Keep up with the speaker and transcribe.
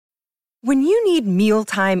When you need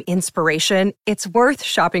mealtime inspiration, it's worth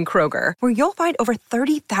shopping Kroger, where you'll find over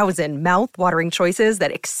 30,000 mouth-watering choices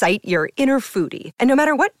that excite your inner foodie. And no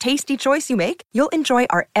matter what tasty choice you make, you'll enjoy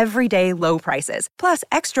our everyday low prices, plus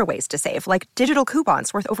extra ways to save, like digital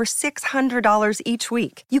coupons worth over $600 each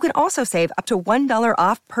week. You can also save up to $1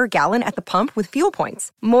 off per gallon at the pump with fuel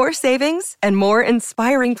points. More savings and more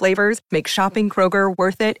inspiring flavors make shopping Kroger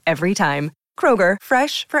worth it every time. Kroger,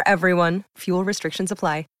 fresh for everyone. Fuel restrictions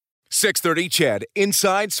apply. 630 CHED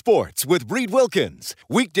Inside Sports with Reed Wilkins.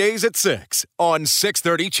 Weekdays at 6 on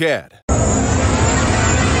 630 CHED.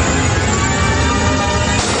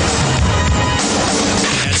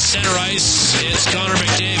 At center ice, it's Connor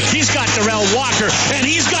McDavid. He's got Darrell Walker, and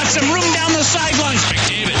he's got some room down the sidelines.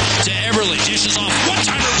 McDavid to Eberle, dishes off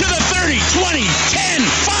one-timer. To the 30, 20, 10,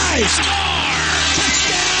 5. Score!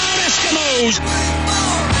 Touchdown, Eskimos!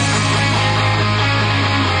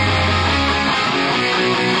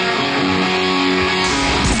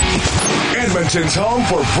 Edmonton's home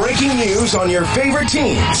for breaking news on your favorite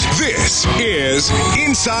teams. This is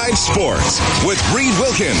Inside Sports with Reed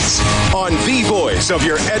Wilkins on the voice of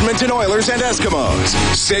your Edmonton Oilers and Eskimos.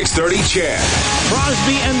 630 CHED.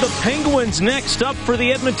 Crosby and the Penguins next up for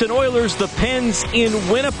the Edmonton Oilers. The Pens in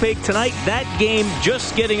Winnipeg tonight. That game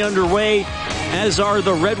just getting underway, as are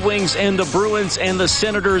the Red Wings and the Bruins and the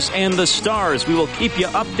Senators and the Stars. We will keep you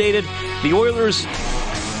updated. The Oilers,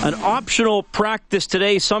 an optional practice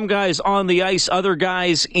today. Some guys on the ice, other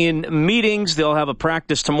guys in meetings. They'll have a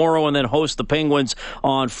practice tomorrow and then host the Penguins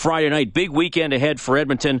on Friday night. Big weekend ahead for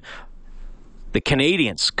Edmonton. The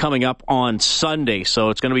Canadiens coming up on Sunday, so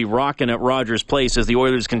it's going to be rocking at Rogers Place as the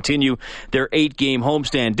Oilers continue their 8-game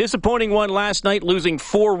homestand. Disappointing one last night, losing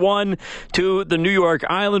 4-1 to the New York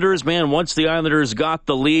Islanders. Man, once the Islanders got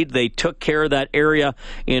the lead, they took care of that area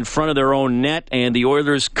in front of their own net, and the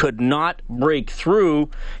Oilers could not break through.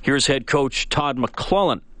 Here's head coach Todd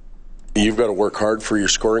McLellan. You've got to work hard for your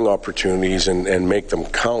scoring opportunities and make them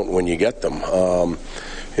count when you get them.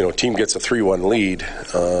 Team gets a 3-1 lead.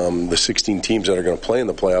 The 16 teams that are going to play in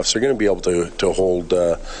the playoffs are going to be able to hold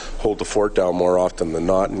the fort down more often than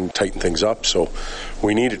not and tighten things up. So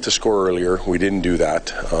we needed to score earlier. We didn't do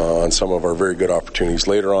that on some of our very good opportunities.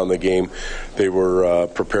 Later on in the game, they were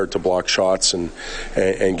prepared to block shots and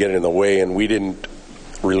get in the way, and we didn't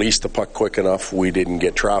release the puck quick enough. We didn't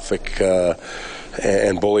get traffic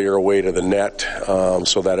and bully our way to the net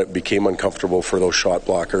so that it became uncomfortable for those shot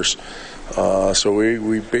blockers. So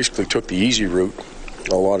we basically took the easy route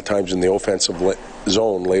a lot of times in the offensive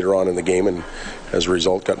zone later on in the game, and as a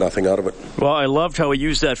result got nothing out of it. Well, I loved how he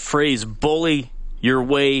used that phrase, bully your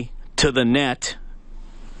way to the net.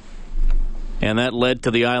 And that led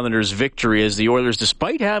to the Islanders' victory as the Oilers,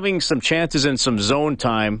 despite having some chances and some zone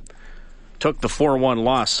time, took the 4-1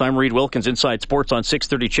 loss. I'm Reed Wilkins, Inside Sports on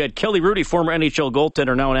 630 CHED. Kelly Rudy, former NHL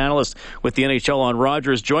goaltender, now an analyst with the NHL on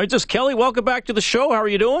Rogers, joins us. Kelly, welcome back to the show. How are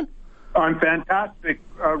you doing? I'm fantastic,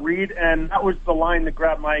 Reed, and that was the line that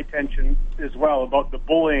grabbed my attention as well about the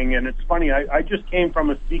bullying. And it's funny, I just came from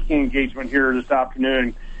a speaking engagement here this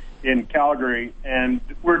afternoon in Calgary, and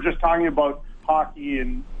we're just talking about hockey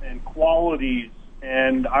and qualities,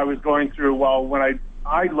 and I was going through, well, when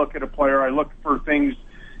I look at a player, I look for things,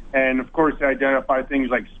 and of course I identify things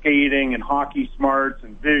like skating and hockey smarts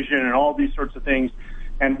and vision and all these sorts of things.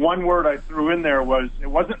 And one word I threw in there it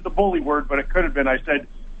wasn't the bully word, but it could have been. I said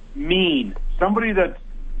mean, somebody that's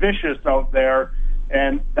vicious out there,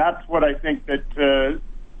 and that's what I think that the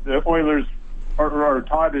Oilers or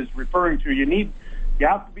Todd is referring to. You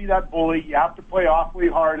have to be that bully. You have to play awfully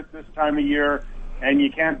hard at this time of year, and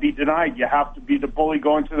you can't be denied. You have to be the bully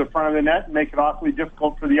going to the front of the net and make it awfully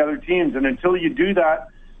difficult for the other teams. And until you do that,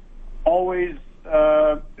 always,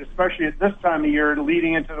 especially at this time of year,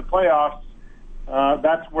 leading into the playoffs,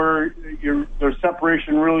 that's where their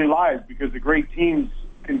separation really lies, because the great teams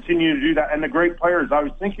continue to do that, and the great players. I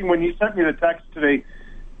was thinking when you sent me the text today,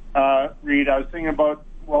 Reed, I was thinking about,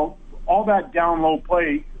 well, all that down low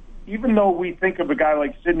play, even though we think of a guy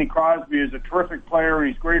like Sidney Crosby as a terrific player,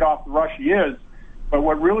 he's great off the rush, he is, but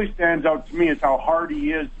what really stands out to me is how hard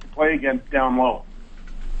he is to play against down low.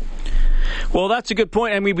 Well, that's a good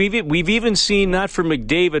point. I mean, we've even seen that for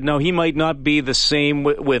McDavid. Now, he might not be the same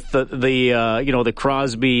with the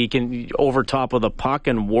Crosby can over top of the puck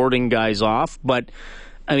and warding guys off, but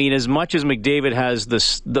I mean, as much as McDavid has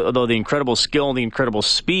the incredible skill and the incredible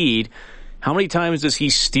speed, how many times does he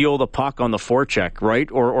steal the puck on the forecheck,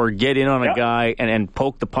 right? Or get in on a guy and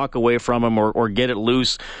poke the puck away from him or get it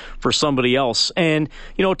loose for somebody else? And,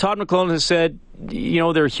 Todd McLellan has said,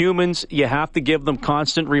 they're humans. You have to give them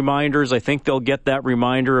constant reminders. I think they'll get that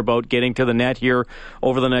reminder about getting to the net here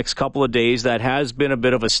over the next couple of days. That has been a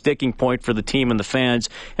bit of a sticking point for the team and the fans.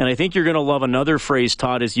 And I think you're going to love another phrase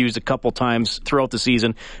Todd has used a couple times throughout the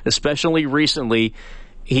season, especially recently.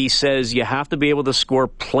 He says you have to be able to score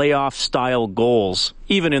playoff-style goals,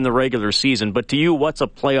 even in the regular season. But to you, what's a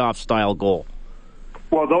playoff-style goal?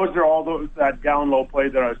 Well, those are all that down-low play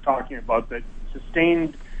that I was talking about, that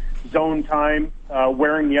sustained zone time,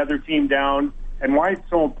 wearing the other team down. And why it's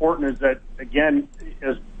so important is that, again,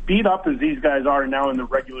 as beat up as these guys are now in the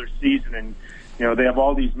regular season, and they have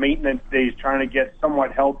all these maintenance days trying to get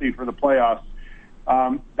somewhat healthy for the playoffs,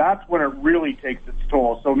 that's when it really takes its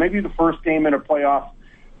toll. So maybe the first game in a playoff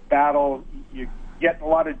battle, you get a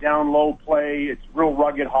lot of down-low play, it's real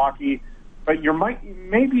rugged hockey, but you're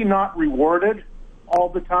maybe not rewarded all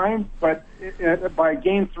the time, but by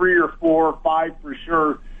game 3 or 4 or 5 for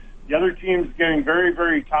sure, the other team's getting very,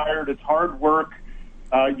 very tired. It's hard work.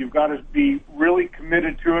 You've got to be really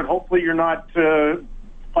committed to it. Hopefully you're not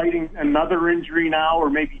fighting another injury now or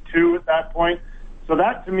maybe 2 at that point. So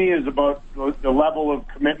that, to me, is about the level of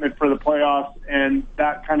commitment for the playoffs and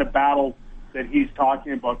that kind of battle that he's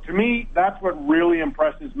talking about. To me, that's what really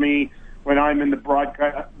impresses me when I'm in the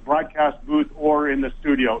broadcast booth or in the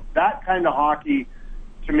studio. That kind of hockey,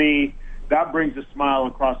 to me, that brings a smile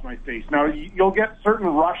across my face. Now, you'll get certain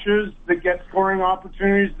rushes that get scoring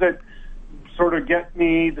opportunities that sort of get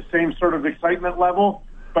me the same sort of excitement level,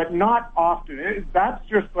 but not often. That's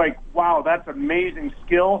just like, wow, that's amazing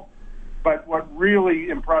skill. But what really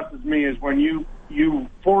impresses me is when you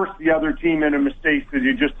force the other team into mistakes because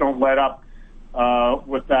you just don't let up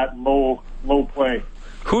with that low play.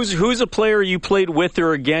 Who's a player you played with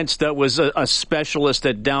or against that was a specialist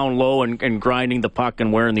at down low and grinding the puck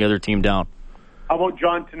and wearing the other team down? How about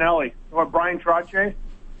John Tonelli or Brian Trottier?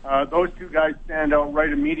 Those two guys stand out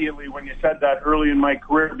right immediately when you said that early in my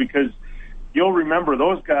career, because you'll remember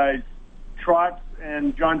those guys, Trotz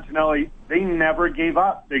and John Tonelli, they never gave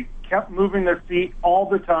up. They kept moving their feet all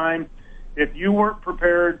the time. If you weren't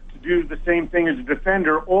prepared to do the same thing as a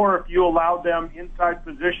defender, or if you allowed them inside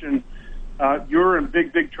position, you're in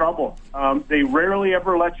big, big trouble. They rarely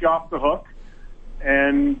ever let you off the hook.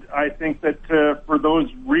 And I think that for those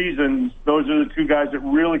reasons, those are the two guys that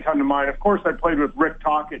really come to mind. Of course, I played with Rick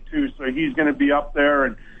Tocchet, too, so he's going to be up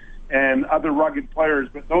there, and other rugged players.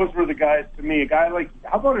 But those were the guys to me. A guy like,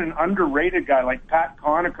 how about an underrated guy like Pat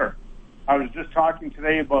Conacher? I was just talking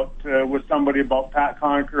today with somebody about Pat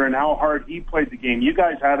Conacher and how hard he played the game. You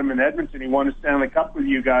guys had him in Edmonton. He won a Stanley Cup with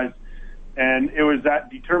you guys. And it was that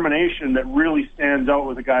determination that really stands out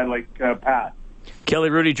with a guy like Pat. Kelly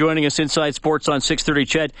Hrudey joining us inside Sports on 630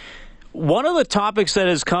 CHED. One of the topics that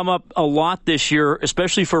has come up a lot this year,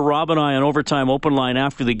 especially for Rob and I on Overtime Open Line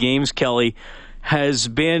after the games, Kelly, has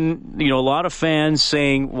been, a lot of fans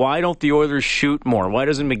saying, why don't the Oilers shoot more? Why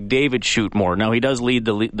doesn't McDavid shoot more? Now, he does lead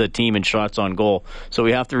the team in shots on goal, so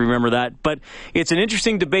we have to remember that. But it's an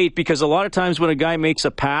interesting debate because a lot of times when a guy makes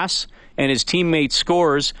a pass and his teammate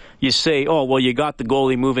scores, you say, oh, well, you got the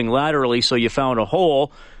goalie moving laterally, so you found a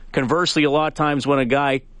hole. Conversely, a lot of times when a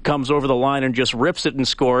guy comes over the line and just rips it and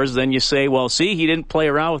scores, then you say, well, see, he didn't play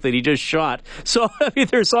around with it, he just shot. So I mean,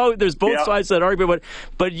 there's both sides of that argument,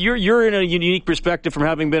 but you're in a unique perspective from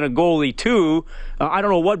having been a goalie too. I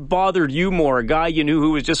don't know what bothered you more, a guy you knew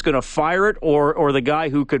who was just going to fire it, or the guy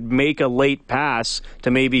who could make a late pass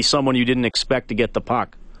to maybe someone you didn't expect to get the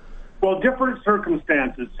puck? Well, different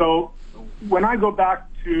circumstances. So when I go back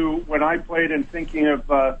to when I played and thinking of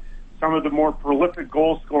some of the more prolific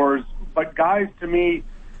goal scorers, but guys to me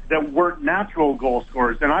that weren't natural goal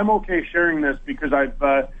scorers. And I'm okay sharing this because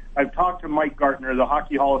I've talked to Mike Gartner, the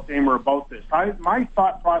Hockey Hall of Famer, about this. My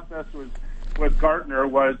thought process with Gartner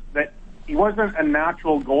was that he wasn't a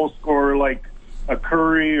natural goal scorer like a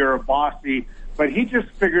Curry or a Bossy, but he just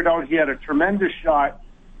figured out he had a tremendous shot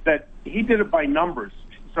that he did it by numbers.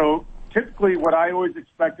 So typically what I always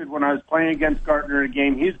expected when I was playing against Gartner in a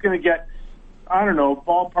game, he's going to get, I don't know,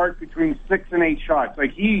 ballpark between 6 and 8 shots.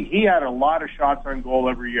 Like he had a lot of shots on goal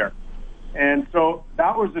every year. And so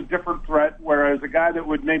that was a different threat, whereas a guy that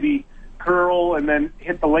would maybe curl and then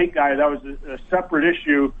hit the late guy, that was a separate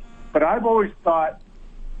issue. But I've always thought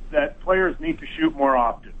that players need to shoot more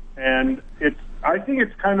often. And I think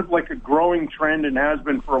it's kind of like a growing trend and has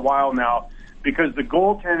been for a while now, because the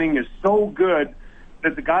goaltending is so good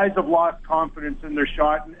that the guys have lost confidence in their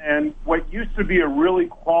shot, and what used to be a really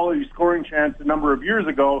quality scoring chance a number of years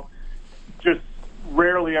ago just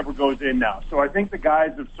rarely ever goes in now. So I think the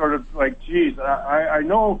guys have sort of like, geez, I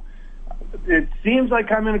know it seems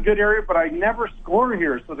like I'm in a good area, but I never score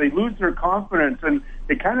here. So they lose their confidence. And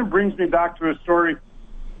it kind of brings me back to a story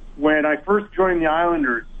when I first joined the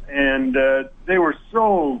Islanders, and they were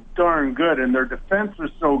so darn good, and their defense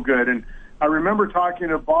was so good. And I remember talking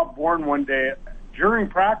to Bob Bourne one day during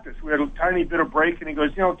practice. We had a tiny bit of break, and he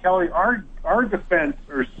goes, Kelly, our defense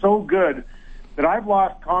are so good that I've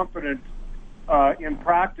lost confidence in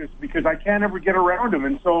practice because I can't ever get around them.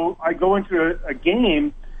 And so I go into a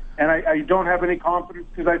game, and I don't have any confidence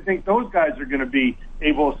because I think those guys are going to be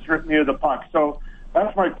able to strip me of the puck. So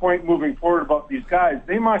that's my point moving forward about these guys.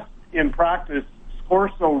 They must, in practice, score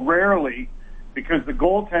so rarely because the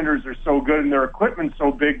goaltenders are so good and their equipment's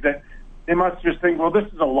so big that they must just think, well, this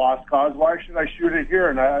is a lost cause. Why should I shoot it here?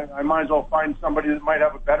 And I might as well find somebody that might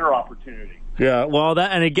have a better opportunity. Yeah, well,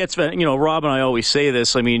 and it gets, Rob and I always say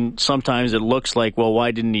this. I mean, sometimes it looks like, well,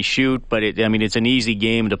 why didn't he shoot? But it's an easy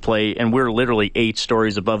game to play, and we're literally 8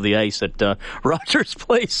 stories above the ice at Rogers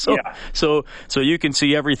Place, so you can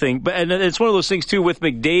see everything. And it's one of those things too with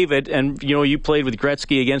McDavid, and you played with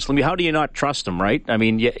Gretzky against him. How do you not trust him, right? I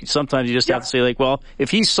mean, sometimes you just have to say, like, well,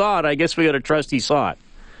 if he saw it, I guess we got to trust he saw it.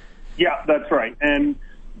 Yeah, that's right. And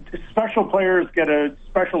special players get a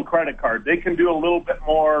special credit card. They can do a little bit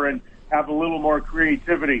more and have a little more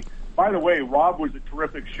creativity. By the way, Rob was a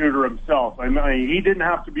terrific shooter himself. I mean, he didn't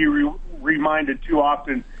have to be reminded too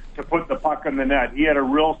often to put the puck in the net. He had a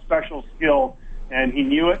real special skill, and he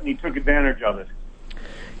knew it, and he took advantage of it.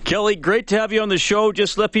 Kelly, great to have you on the show.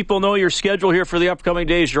 Just let people know your schedule here for the upcoming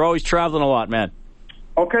days. You're always traveling a lot, man.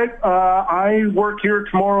 Okay. I work here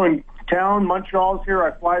tomorrow in town. Montreal's here.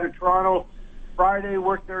 I fly to Toronto Friday,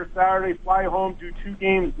 work there Saturday, fly home, do 2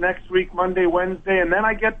 games next week, Monday, Wednesday, and then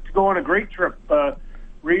I get to go on a great trip.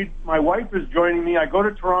 Reed, my wife is joining me. I go to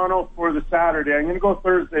Toronto for the Saturday. I'm going to go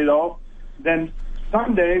Thursday, though. Then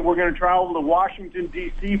Sunday, we're going to travel to Washington,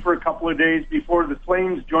 D.C. for a couple of days before the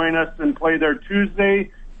Flames join us and play there Tuesday.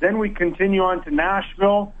 Then we continue on to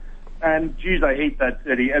Nashville, and, geez, I hate that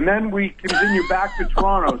city. And then we continue back to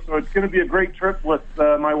Toronto. So it's going to be a great trip with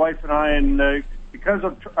my wife and I, and because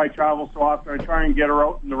I travel so often, I try and get her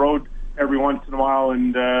out on the road every once in a while,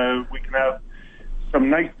 and we can have some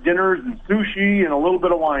nice dinners and sushi and a little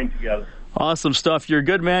bit of wine together. Awesome stuff. You're a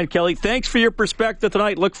good man, Kelly. Thanks for your perspective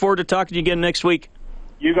tonight. Look forward to talking to you again next week.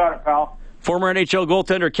 You got it, pal. Former NHL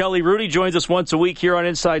goaltender Kelly Hrudey joins us once a week here on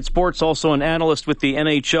Inside Sports, also an analyst with the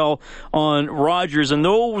NHL on Rogers. And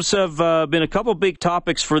those have been a couple big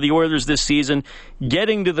topics for the Oilers this season.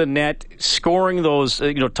 Getting to the net, scoring those,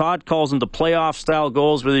 Todd calls them the playoff-style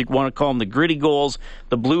goals, whether you want to call them the gritty goals,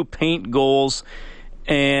 the blue paint goals.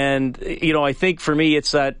 And, I think for me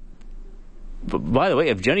it's that, by the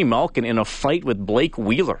way, Evgeny Malkin in a fight with Blake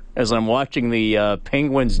Wheeler as I'm watching the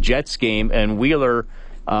Penguins-Jets game, and Wheeler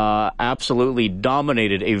absolutely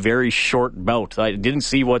dominated a very short bout. I didn't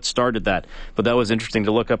see what started that, but that was interesting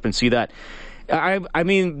to look up and see that. I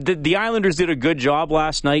mean, the Islanders did a good job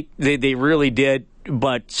last night. They really did,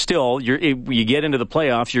 but still, you get into the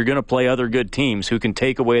playoffs, you're going to play other good teams who can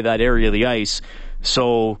take away that area of the ice.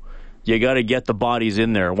 So you got to get the bodies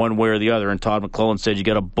in there one way or the other. And Todd McClellan said you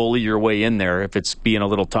got to bully your way in there if it's being a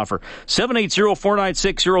little tougher.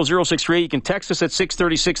 780-496-0063. You can text us at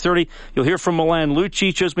 630-630. You'll hear from Milan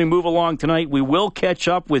Lucic as we move along tonight. We will catch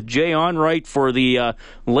up with Jay Onrait for the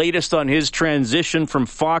latest on his transition from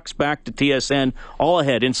Fox back to TSN. All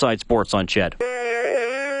ahead, Inside Sports on Ched.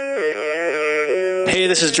 Hey,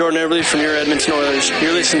 this is Jordan Eberle from your Edmonton Oilers.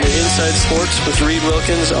 You're listening to Inside Sports with Reed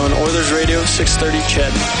Wilkins on Oilers Radio 630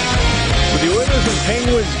 Ched. The Oilers and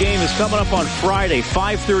Penguins game is coming up on Friday,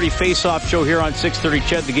 5:30 face-off show here on 630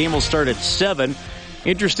 Ched. The game will start at 7.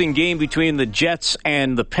 Interesting game between the Jets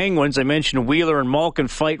and the Penguins. I mentioned Wheeler and Malkin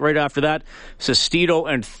fight right after that. Sestito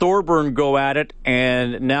and Thorburn go at it,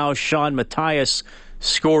 and now Sean Matthias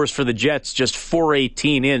scores for the Jets just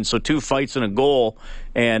 4:18 in, so 2 fights and a goal,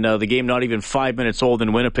 and the game not even 5 minutes old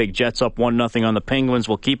in Winnipeg. Jets up 1-0 on the Penguins.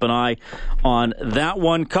 We'll keep an eye on that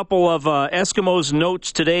one. Couple of Eskimos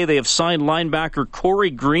notes today. They have signed linebacker Corey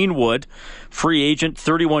Greenwood, free agent,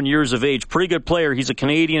 31 years of age. Pretty good player. He's a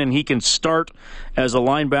Canadian, and he can start as a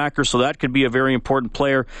linebacker, so that could be a very important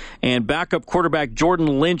player. And backup quarterback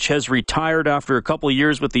Jordan Lynch has retired after a couple of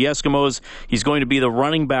years with the Eskimos. He's going to be the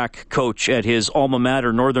running back coach at his alma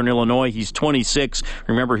mater, Northern Illinois. He's 26.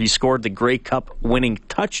 Remember, he scored the Grey Cup winning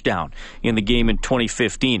touchdown in the game in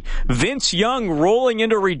 2015. Vince Young rolling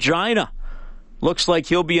into Regina. Looks like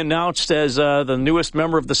he'll be announced as the newest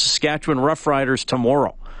member of the Saskatchewan Roughriders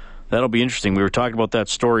tomorrow. That'll be interesting. We were talking about that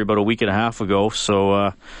story about a week and a half ago.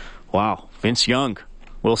 So, wow, Vince Young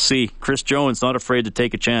We'll see. Chris Jones, not afraid to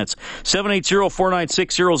take a chance.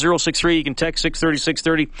 780-496-0063. You can text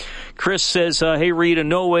 630-630. Chris says, hey, Reed, in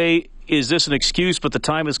no way is this an excuse, but the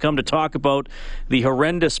time has come to talk about the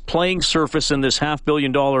horrendous playing surface in this $500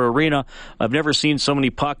 million arena. I've never seen so many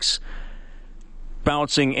pucks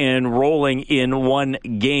bouncing and rolling in one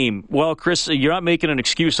game. Well, Chris, you're not making an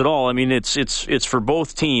excuse at all. I mean, it's for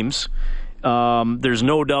both teams. There's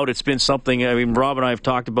no doubt it's been something. I mean, Rob and I have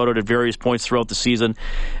talked about it at various points throughout the season.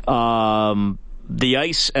 The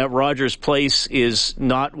ice at Rogers Place is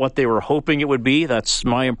not what they were hoping it would be. That's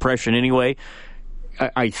my impression anyway.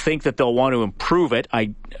 I think that they'll want to improve it.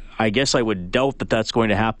 I guess I would doubt that that's going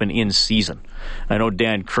to happen in season. I know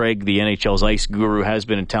Dan Craig, the NHL's ice guru, has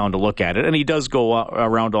been in town to look at it, and he does go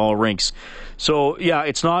around all rinks. So, yeah,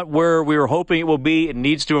 it's not where we were hoping it will be. It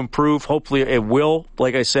needs to improve. Hopefully it will,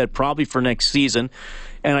 like I said, probably for next season.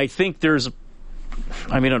 And I think there's,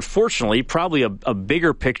 unfortunately, probably a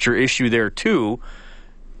bigger picture issue there, too,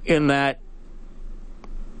 in that,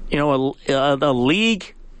 a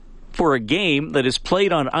league for a game that is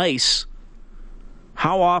played on ice,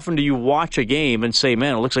 how often do you watch a game and say,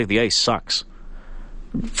 man, it looks like the ice sucks?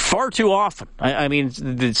 Far too often. I mean,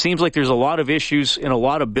 it seems like there's a lot of issues in a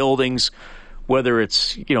lot of buildings, whether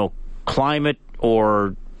it's, climate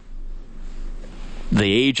or the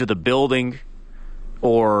age of the building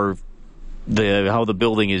or how the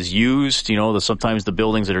building is used. Sometimes the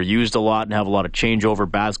buildings that are used a lot and have a lot of changeover,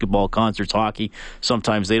 basketball, concerts, hockey,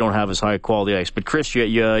 sometimes they don't have as high quality ice. But Chris,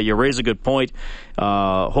 you raise a good point.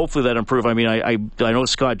 Hopefully that improves. I mean, I know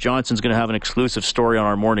Scott Johnson's going to have an exclusive story on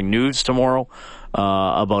our morning news tomorrow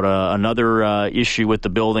about another issue with the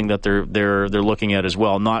building that they're looking at as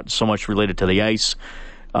well. Not so much related to the ice,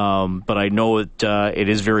 but I know it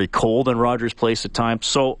is very cold in Rogers Place at times.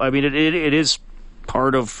 So I mean, it is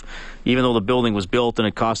part of. Even though the building was built and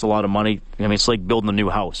it cost a lot of money, I mean, it's like building a new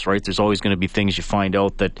house, right? There's always going to be things you find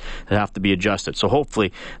out that have to be adjusted. So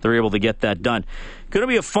hopefully they're able to get that done. Going to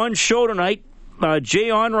be a fun show tonight. Jay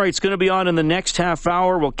Onright's going to be on in the next half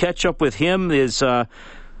hour. We'll catch up with him. His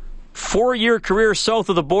 4-year career south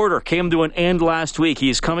of the border came to an end last week. He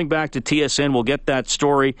is coming back to TSN. We'll get that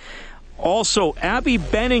story. Also, Abby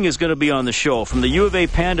Benning is going to be on the show from the U of A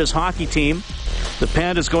Pandas hockey team. The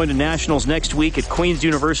Pandas going to Nationals next week at Queen's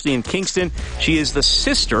University in Kingston. She is the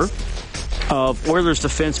sister of Oilers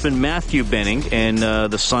defenseman Matthew Benning and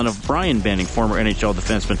the son of Brian Benning, former NHL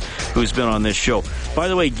defenseman, who's been on this show. By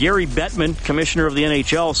the way, Gary Bettman, commissioner of the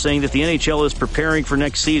NHL, saying that the NHL is preparing for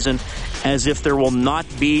next season as if there will not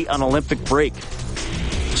be an Olympic break.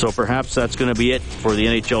 So perhaps that's going to be it for the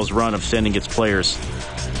NHL's run of sending its players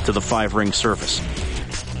to the 5-ring surface.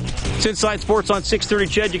 It's Inside Sports on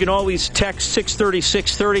 630 CHED. You can always text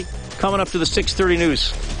 630-630. Coming up to the 630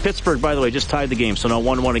 news. Pittsburgh, by the way, just tied the game, so now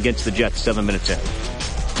 1-1 against the Jets, 7 minutes in.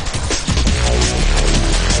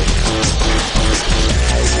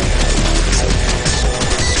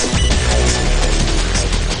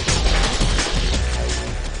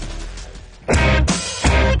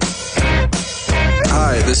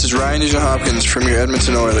 Hi, this is Ryan Nugent-Hopkins from your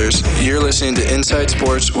Edmonton Oilers. You're listening to Inside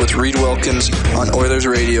Sports with Reed Wilkins on Oilers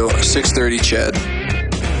Radio, 630 CHED.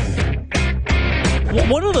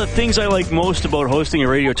 One of the things I like most about hosting a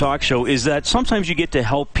radio talk show is that sometimes you get to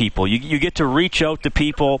help people. You get to reach out to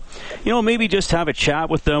people, maybe just have a chat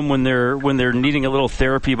with them when they're needing a little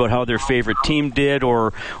therapy about how their favorite team did,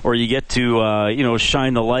 or you get to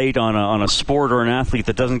shine the light on a sport or an athlete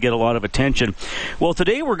that doesn't get a lot of attention. Well,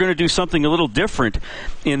 today we're going to do something a little different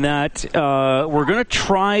in that we're going to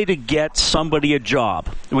try to get somebody a job.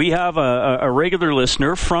 We have a regular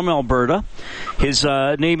listener from Alberta. His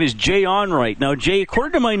name is Jay Onright. Now, Jay,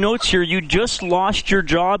 according to my notes here, you just lost your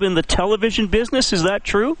job in the television business. Is that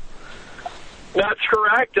true? That's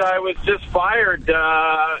correct. I was just fired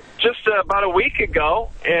just about a week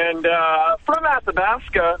ago. And from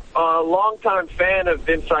Athabasca, a longtime fan of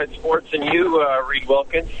Inside Sports and you, Reed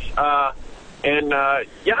Wilkins.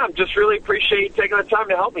 I'm just really appreciate you taking the time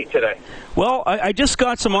to help me today. Well, I just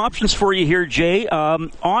got some options for you here, Jay.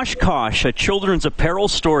 Oshkosh, a children's apparel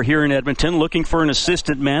store here in Edmonton, looking for an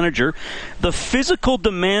assistant manager. The physical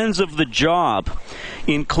demands of the job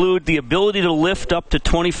include the ability to lift up to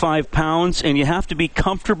 25 pounds, and you have to be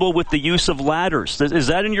comfortable with the use of ladders. Is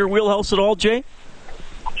that in your wheelhouse at all, Jay?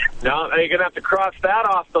 No, you're going to have to cross that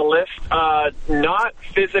off the list. Not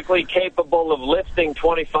physically capable of lifting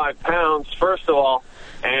 25 pounds, first of all,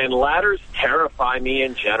 and ladders terrify me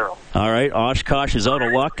in general. All right, Oshkosh is out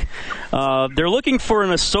of luck. They're looking for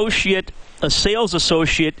an associate a sales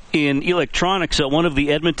associate in electronics at one of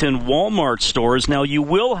the Edmonton Walmart stores. Now, you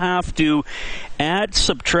will have to add,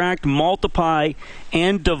 subtract, multiply,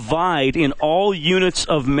 and divide in all units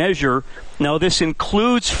of measure. Now, this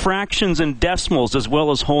includes fractions and decimals as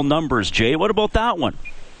well as whole numbers. Jay, what about that one?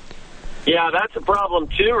 Yeah, that's a problem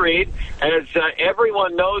too, Reed. As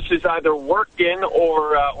everyone knows who's either worked in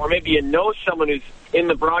or maybe you know someone who's in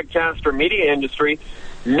the broadcast or media industry,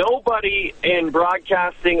 nobody in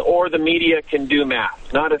broadcasting or the media can do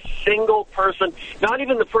math. Not a single person, not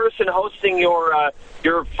even the person hosting your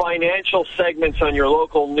financial segments on your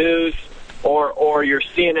local news or your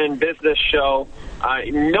CNN business show.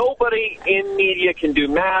 Nobody in media can do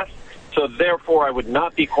math, so therefore I would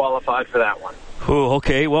not be qualified for that one. Oh,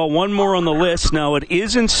 okay. Well, one more on the list. Now, it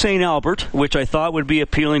is in St. Albert, which I thought would be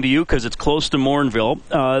appealing to you because it's close to Morinville.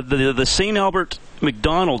 The St. Albert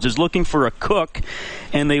McDonald's is looking for a cook,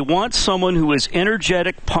 and they want someone who is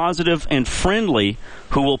energetic, positive, and friendly,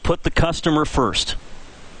 who will put the customer first.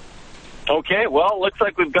 Okay, well, looks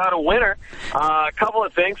like we've got a winner. A couple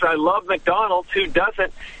of things. I love McDonald's. Who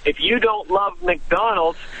doesn't? If you don't love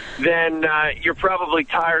McDonald's, then you're probably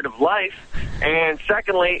tired of life. And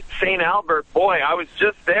secondly, St. Albert, boy, I was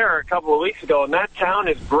just there a couple of weeks ago, and that town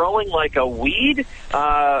is growing like a weed.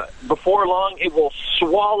 Before long, it will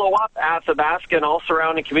swallow up Athabasca and all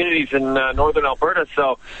surrounding communities in northern Alberta.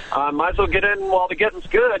 So might as well get in while the getting's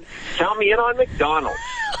good. Count me in on McDonald's.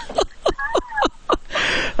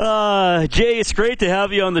 Jay, it's great to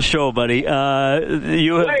have you on the show, buddy. Wait,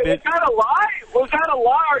 was that a lie? Was that a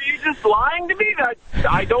lie? Are you just lying to me that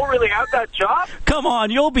I don't really have that job? Come on,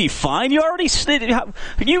 you'll be fine. You already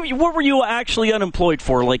what were you actually unemployed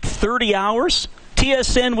for? Like 30 hours?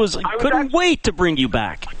 TSN couldn't wait to bring you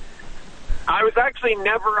back. I was actually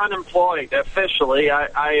never unemployed officially.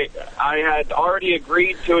 I had already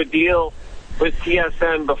agreed to a deal with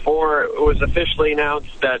TSN before it was officially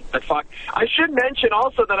announced that Fox. I should mention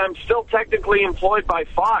also that I'm still technically employed by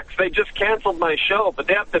Fox. They just canceled my show, but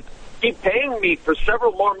they have to keep paying me for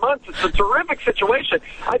several more months. It's a terrific situation.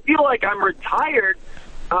 I feel like I'm retired,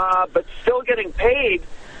 but still getting paid.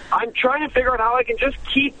 I'm trying to figure out how I can just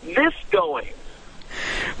keep this going.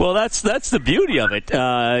 Well, that's the beauty of it.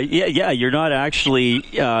 You're not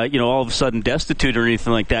actually, all of a sudden destitute or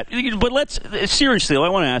anything like that. But seriously, I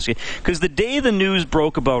want to ask you, because the day the news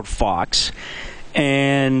broke about Fox,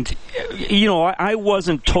 and, I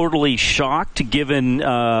wasn't totally shocked given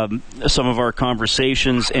some of our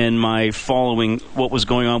conversations and my following what was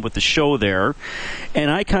going on with the show there. And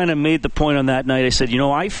I kind of made the point on that night. I said,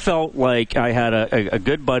 I felt like I had a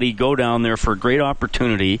good buddy go down there for a great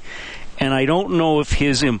opportunity. And I don't know if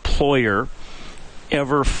his employer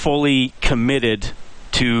ever fully committed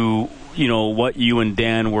to, what you and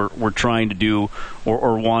Dan were trying to do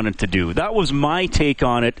or wanted to do. That was my take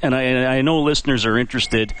on it, and I know listeners are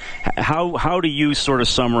interested. How do you sort of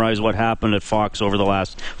summarize what happened at Fox over the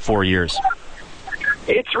last 4 years?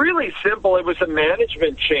 It's really simple. It was a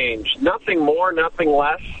management change. Nothing more, nothing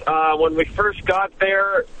less. When we first got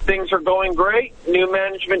there, things are going great. New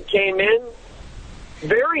management came in.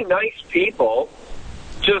 Very nice people,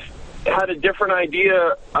 just had a different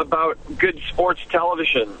idea about good sports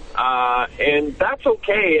television. And that's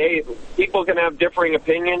okay. Hey, people can have differing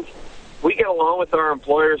opinions. We get along with our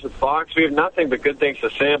employers at Fox. We have nothing but good things to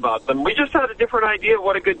say about them. We just had a different idea of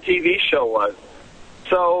what a good TV show was.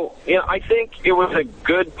 So, I think it was a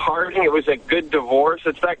good parting. It was a good divorce.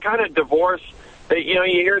 It's that kind of divorce that, you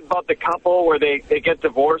hear about the couple where they get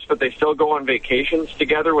divorced, but they still go on vacations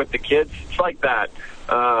together with the kids. It's like that.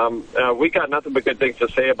 We got nothing but good things to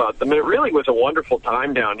say about them. It really was a wonderful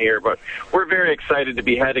time down here, but we're very excited to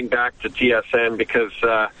be heading back to TSN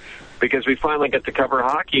because we finally get to cover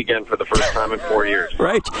hockey again for the first time in 4 years.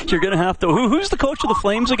 Right. You're going to have to. Who's the coach of the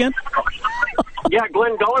Flames again? Yeah,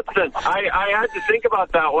 Glenn Gulletson. I had to think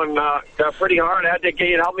about that one pretty hard. I had to get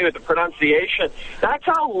you to help me with the pronunciation. That's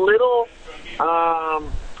how little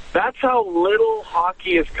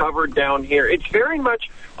hockey is covered down here. It's very much,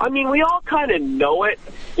 we all kind of know it.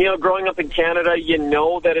 Growing up in Canada,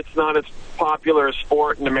 that it's not as popular a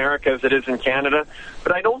sport in America as it is in Canada.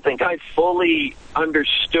 But I don't think I fully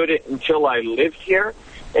understood it until I lived here.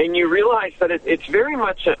 And you realize that it's very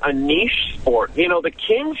much a niche sport. The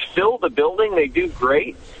Kings fill the building. They do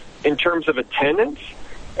great in terms of attendance.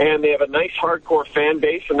 And they have a nice hardcore fan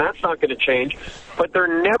base, and that's not going to change. But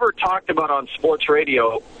they're never talked about on sports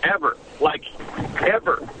radio, ever,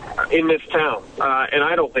 ever, in this town. And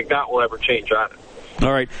I don't think that will ever change either.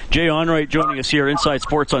 All right, Jay Onrait joining us here, Inside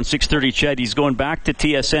Sports on 630 CHED. He's going back to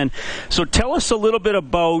TSN. So tell us a little bit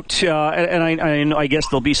about, and I guess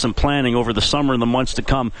there'll be some planning over the summer and the months to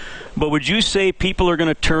come, but would you say people are going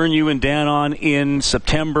to turn you and Dan on in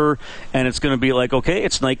September, and it's going to be like, okay,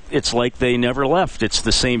 it's like they never left. It's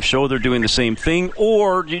the same show, they're doing the same thing,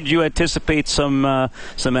 or did you anticipate some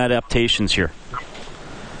adaptations here?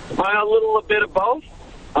 A little bit of both.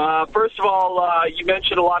 First of all, you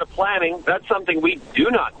mentioned a lot of planning. That's something we do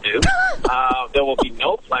not do. There will be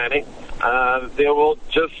no planning. There will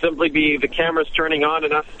just simply be the cameras turning on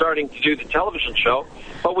and us starting to do the television show.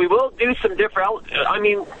 But we will do some different... I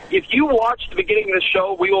mean, if you watch the beginning of the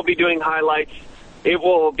show, we will be doing highlights. It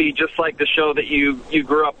will be just like the show that you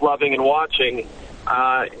grew up loving and watching.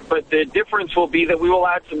 But the difference will be that we will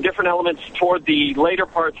add some different elements toward the later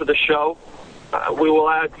parts of the show. We will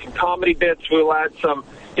add some comedy bits. We will add some...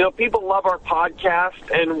 people love our podcast,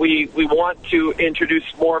 and we want to introduce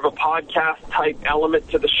more of a podcast-type element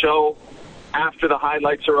to the show after the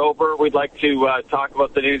highlights are over. We'd like to talk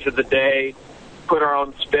about the news of the day, put our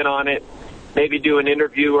own spin on it, maybe do an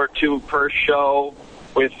interview or two per show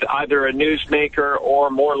with either a newsmaker or,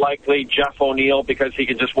 more likely, Jeff O'Neill, because he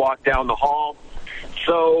can just walk down the hall.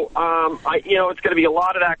 So, it's going to be a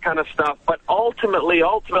lot of that kind of stuff. But ultimately,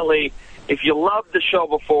 if you loved the show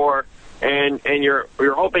before and you're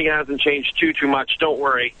hoping it hasn't changed too much, don't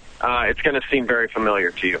worry. It's going to seem very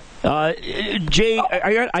familiar to you. Jay,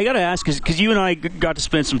 I got to ask, because you and I got to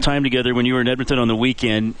spend some time together when you were in Edmonton on the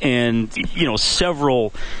weekend, and,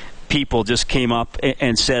 several people just came up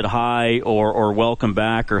and said hi or welcome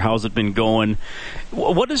back or how's it been going.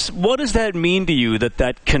 What does that mean to you,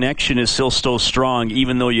 that connection is still so strong,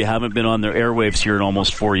 even though you haven't been on the airwaves here in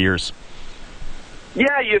almost 4 years?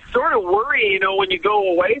 Yeah, you sort of worry, when you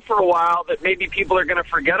go away for a while that maybe people are going to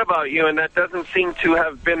forget about you, and that doesn't seem to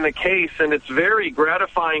have been the case, and it's very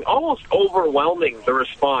gratifying, almost overwhelming, the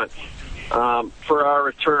response for our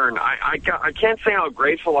return. I can't say how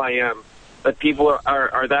grateful I am that people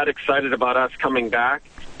are that excited about us coming back,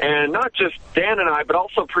 and not just Dan and I, but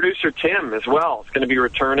also producer Tim as well is going to be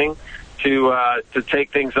returning to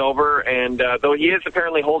take things over, and though he is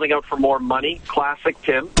apparently holding out for more money, classic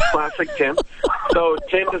Tim. So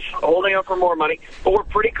Tim is holding out for more money, but we're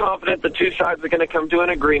pretty confident the two sides are going to come to an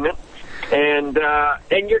agreement, and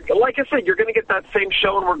you're, like I said, you're going to get that same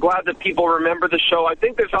show, and we're glad that people remember the show. I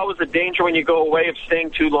think there's always a danger when you go away of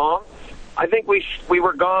staying too long. I think we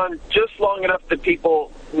were gone just long enough that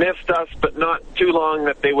people missed us, but not too long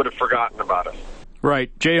that they would have forgotten about us.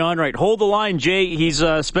 Right. Jay Onrait. Hold the line, Jay. He's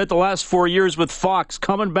spent the last 4 years with Fox,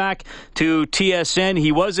 coming back to TSN.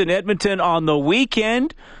 He was in Edmonton on the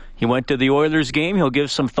weekend. He went to the Oilers game. He'll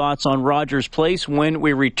give some thoughts on Rogers Place when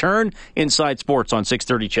we return. Inside Sports on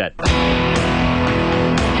 630 CHED.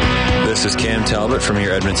 This is Cam Talbot from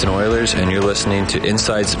your Edmonton Oilers, and you're listening to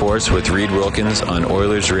Inside Sports with Reed Wilkins on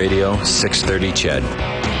Oilers Radio 630 CHED.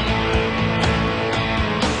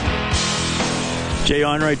 Jay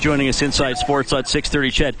Onrait joining us Inside Sports on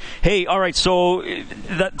 630 CHED. Hey, all right, so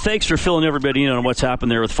thanks for filling everybody in on what's happened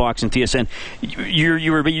there with Fox and TSN.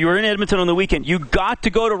 You were in Edmonton on the weekend. You got to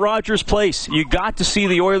go to Rogers Place. You got to see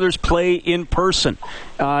the Oilers play in person.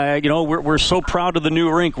 We're so proud of the new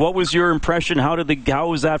rink. What was your impression? How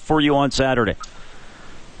was that for you on Saturday?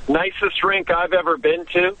 Nicest rink I've ever been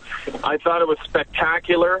to. I thought it was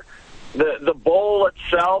spectacular. The bowl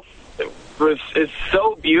itself is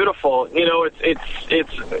so beautiful.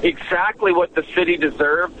 It's exactly what the city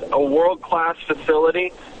deserved, a world-class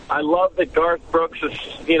facility. I love that Garth Brooks is,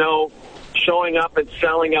 showing up and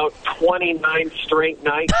selling out 29 straight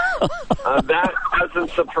nights. That doesn't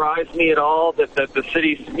surprise me at all, that the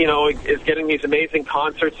city, is getting these amazing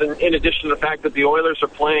concerts, and in addition to the fact that the Oilers are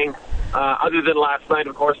playing, other than last night,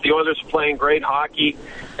 of course, the Oilers are playing great hockey,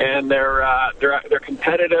 and they're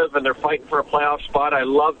competitive, and they're fighting for a playoff spot. I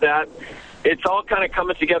love that. It's all kind of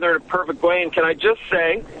coming together in a perfect way, and can I just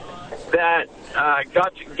say that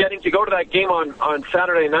getting to go to that game on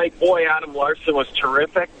Saturday night, boy, Adam Larson was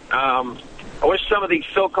terrific. I wish some of these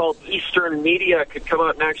so-called Eastern media could come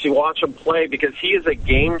out and actually watch him play, because he is a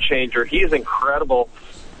game changer. He is incredible,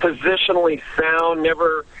 positionally sound,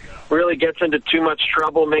 never really gets into too much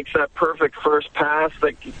trouble, makes that perfect first pass,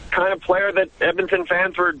 the kind of player that Edmonton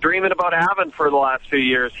fans were dreaming about having for the last few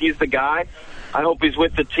years. He's the guy. I hope he's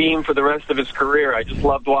with the team for the rest of his career. I just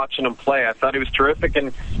loved watching him play. I thought he was terrific,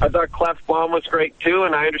 and I thought Klefbom was great too,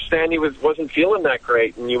 and I understand he wasn't feeling that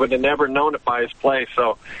great, and you would have never known it by his play.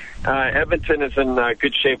 So Edmonton is in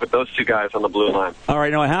good shape with those two guys on the blue line. All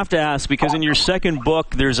right, now I have to ask, because in your second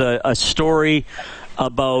book there's a story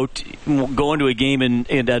about going to a game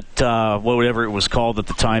in at whatever it was called at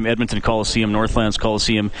the time, Edmonton Coliseum, Northlands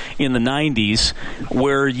Coliseum, in the 90s,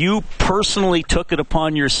 where you personally took it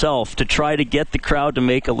upon yourself to try to get the crowd to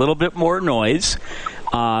make a little bit more noise.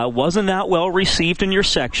 Wasn't that well received in your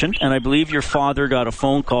section, and I believe your father got a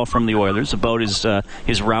phone call from the Oilers about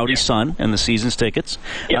his rowdy son and the season's tickets.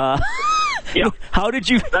 Yeah. How did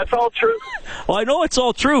you... That's all true. Well, I know it's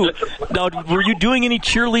all true. Now, were you doing any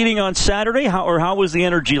cheerleading on Saturday, how was the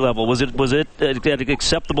energy level? Was it at an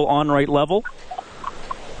acceptable on-right level?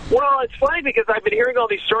 Well, it's funny because I've been hearing all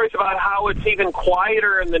these stories about how it's even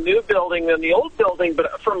quieter in the new building than the old building.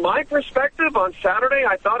 But from my perspective, on Saturday,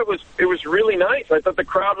 I thought it was really nice. I thought the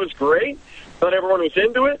crowd was great. I thought everyone was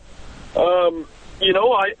into it.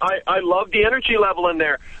 I love the energy level in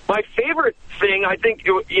there. My favorite thing, I think,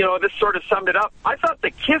 this sort of summed it up. I thought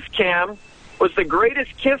the Kiss Cam was the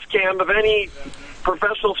greatest Kiss Cam of any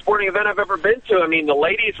professional sporting event I've ever been to. I mean, the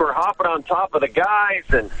ladies were hopping on top of the guys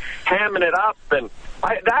and hamming it up, and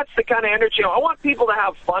that's the kind of energy. I want people to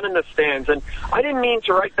have fun in the stands, and I didn't mean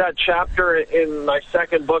to write that chapter in my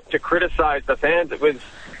second book to criticize the fans. It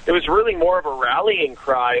was really more of a rallying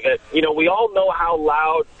cry that, we all know how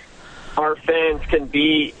loud our fans can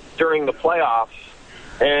be during the playoffs,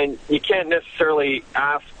 and you can't necessarily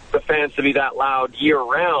ask the fans to be that loud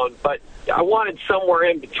year-round, but I wanted somewhere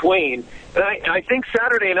in between. And I think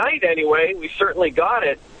Saturday night, anyway, we certainly got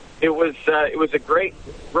it. It was a great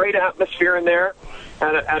atmosphere in there,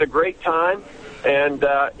 had a great time. And,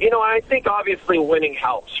 I think obviously winning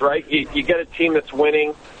helps, right? You get a team that's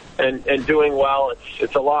winning and doing well.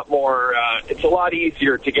 It's a lot more, it's a lot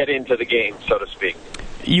easier to get into the game, so to speak.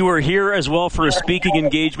 You were here as well for a speaking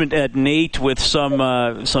engagement at NAIT with some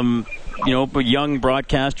young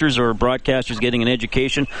broadcasters or broadcasters getting an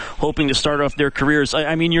education, hoping to start off their careers.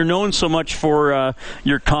 I mean, you're known so much for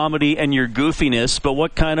your comedy and your goofiness, but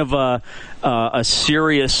what kind of a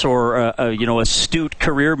serious or astute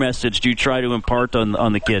career message do you try to impart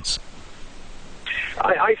on the kids?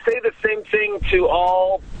 I say the same thing to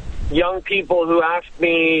all young people who ask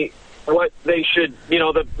me what they should,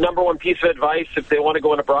 the number one piece of advice if they want to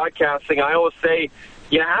go into broadcasting. I always say,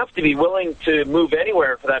 you have to be willing to move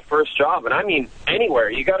anywhere for that first job. And I mean anywhere.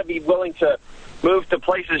 You got to be willing to move to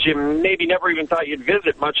places you maybe never even thought you'd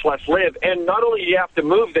visit, much less live. And not only do you have to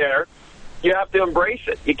move there, you have to embrace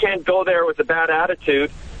it. You can't go there with a bad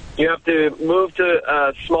attitude. You have to move to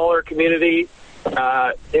a smaller community,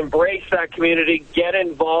 embrace that community, get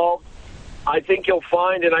involved. I think you'll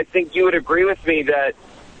find, and I think you would agree with me, that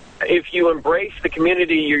if you embrace the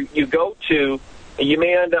community you go to, you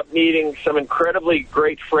may end up meeting some incredibly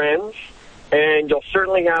great friends, and you'll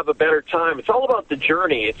certainly have a better time. It's all about the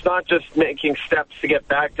journey. It's not just making steps to get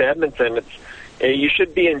back to Edmonton. You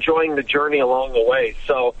should be enjoying the journey along the way.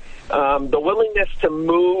 So the willingness to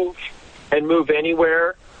move and move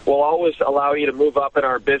anywhere will always allow you to move up in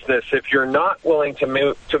our business. If you're not willing to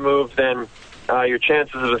move, then your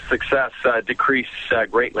chances of success decrease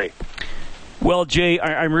greatly. Well, Jay,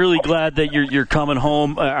 I'm really glad that you're coming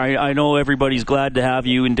home. I know everybody's glad to have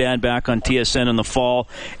you and Dan back on TSN in the fall,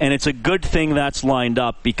 and it's a good thing that's lined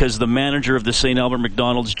up because the manager of the St. Albert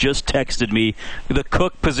McDonald's just texted me the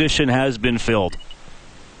cook position has been filled.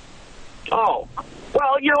 Oh,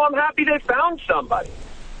 well, I'm happy they found somebody.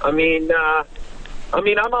 I've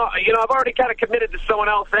already kind of committed to someone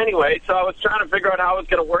else anyway, so I was trying to figure out how I was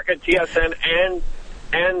going to work at TSN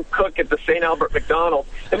and cook at the St. Albert McDonald's.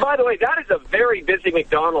 And by the way, that is a very busy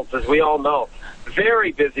McDonald's, as we all know.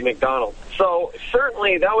 Very busy McDonald's. So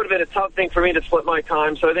certainly that would have been a tough thing for me to split my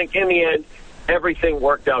time. So I think in the end, everything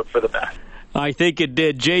worked out for the best. I think it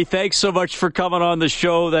did. Jay, thanks so much for coming on the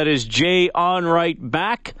show. That is Jay Onrait,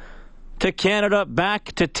 back to Canada,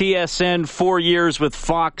 back to TSN, 4 years with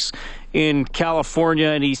Fox in California.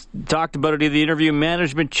 And he talked about it in the interview,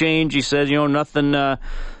 management change. He said,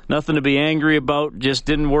 nothing to be angry about, just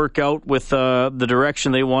didn't work out with the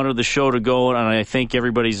direction they wanted the show to go, and I think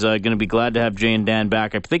everybody's going to be glad to have Jay and Dan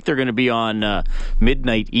back. I think they're going to be on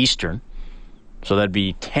midnight Eastern, so that'd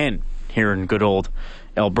be 10 here in good old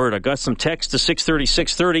Alberta. Got some text to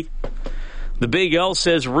 630. The Big L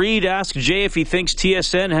says, Reed asked Jay if he thinks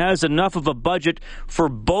TSN has enough of a budget for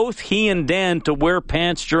both he and Dan to wear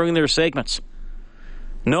pants during their segments.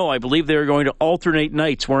 No, I believe they're going to alternate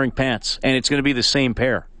nights wearing pants, and it's going to be the same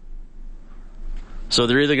pair. So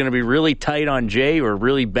they're either going to be really tight on Jay or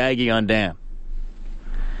really baggy on Dan.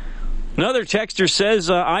 Another texter says,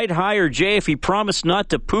 I'd hire Jay if he promised not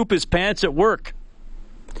to poop his pants at work.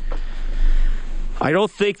 I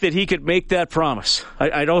don't think that he could make that promise.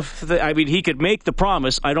 He could make the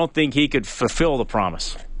promise. I don't think he could fulfill the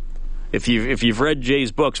promise. If you've read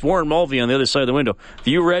Jay's books, Warren Mulvey on the other side of the window. Have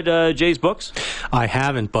you read Jay's books? I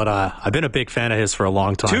haven't, but I've been a big fan of his for a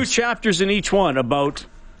long time. 2 chapters in each one about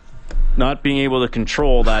not being able to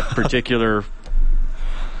control that particular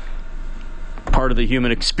part of the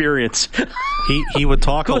human experience. He would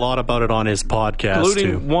talk a lot about it on his podcast,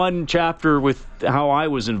 including too. one chapter with how I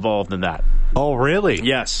was involved in that. Oh, really?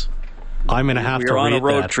 Yes. I'm going to have to read that. We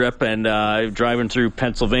were on a road trip and driving through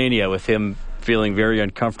Pennsylvania with him feeling very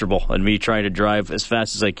uncomfortable and me trying to drive as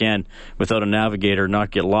fast as I can without a navigator and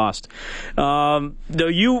not get lost. Though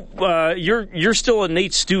you're still a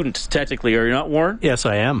NAIT student, technically, are you not, Warren? Yes,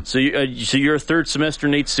 I am. So you're a third semester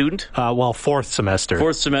NAIT student? Fourth semester.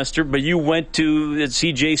 Fourth semester, but you went to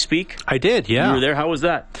see Jay speak? I did, yeah. You were there? How was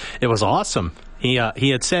that? It was awesome. He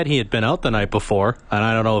had said he had been out the night before, and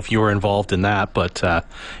I don't know if you were involved in that, but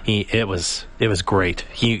it was great.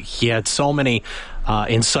 He had so many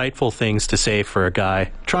insightful things to say for a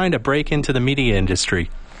guy trying to break into the media industry.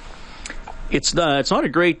 It's not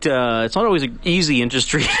always an easy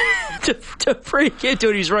industry to break into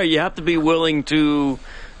it. He's right. You have to be willing to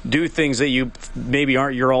do things that you maybe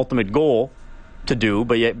aren't your ultimate goal to do,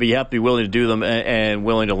 but you have to be willing to do them and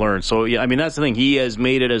willing to learn. So, yeah, I mean, that's the thing. He has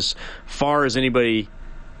made it as far as anybody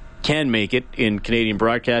can make it in Canadian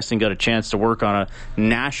broadcasting, got a chance to work on a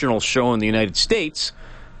national show in the United States,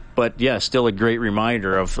 but, yeah, still a great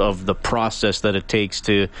reminder of the process that it takes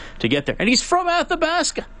to get there. And he's from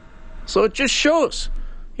Athabasca, so it just shows.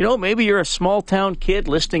 Maybe you're a small-town kid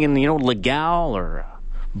listening in, Legal or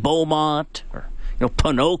Beaumont or,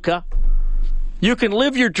 Ponoka. You can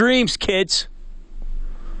live your dreams, kids.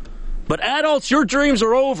 But adults, your dreams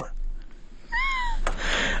are over.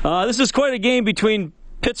 This is quite a game between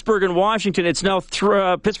Pittsburgh and Washington. It's now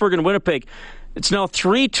Pittsburgh and Winnipeg. It's now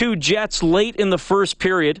 3-2 Jets late in the first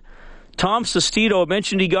period. Tom Sestito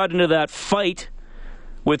mentioned he got into that fight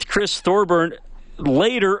with Chris Thorburn.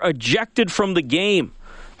 Later, ejected from the game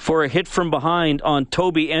for a hit from behind on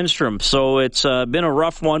Toby Enstrom. So it's been a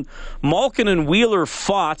rough one. Malkin and Wheeler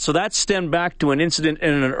fought, so that stemmed back to an incident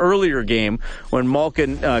in an earlier game when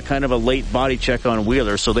Malkin kind of a late body check on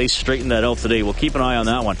Wheeler, so they straightened that out today. We'll keep an eye on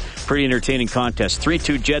that one. Pretty entertaining contest.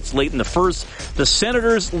 3-2 Jets late in the first. The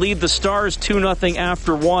Senators lead the Stars 2-0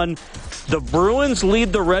 after 1. The Bruins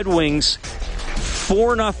lead the Red Wings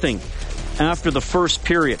 4-0 after the first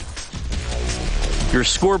period. Your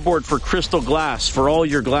scoreboard for Crystal Glass for all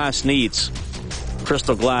your glass needs.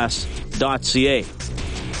 crystalglass.ca.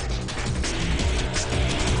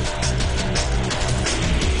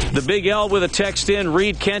 The Big L with a text in.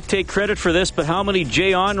 Reed can't take credit for this, but how many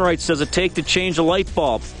Jay Onrights does it take to change a light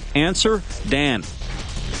bulb? Answer, Dan.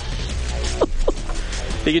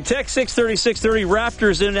 You can text 630-630.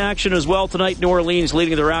 Raptors in action as well tonight. New Orleans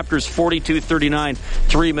leading the Raptors 42-39.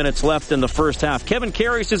 3 minutes left in the first half. Kevin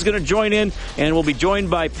Karras is going to join in, and we'll be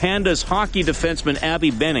joined by Pandas hockey defenseman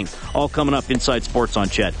Abby Benning. All coming up inside Sports on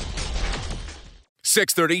Ched.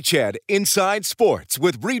 630 Ched Inside Sports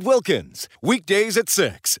with Reed Wilkins. Weekdays at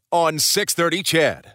 6 on 630 Ched.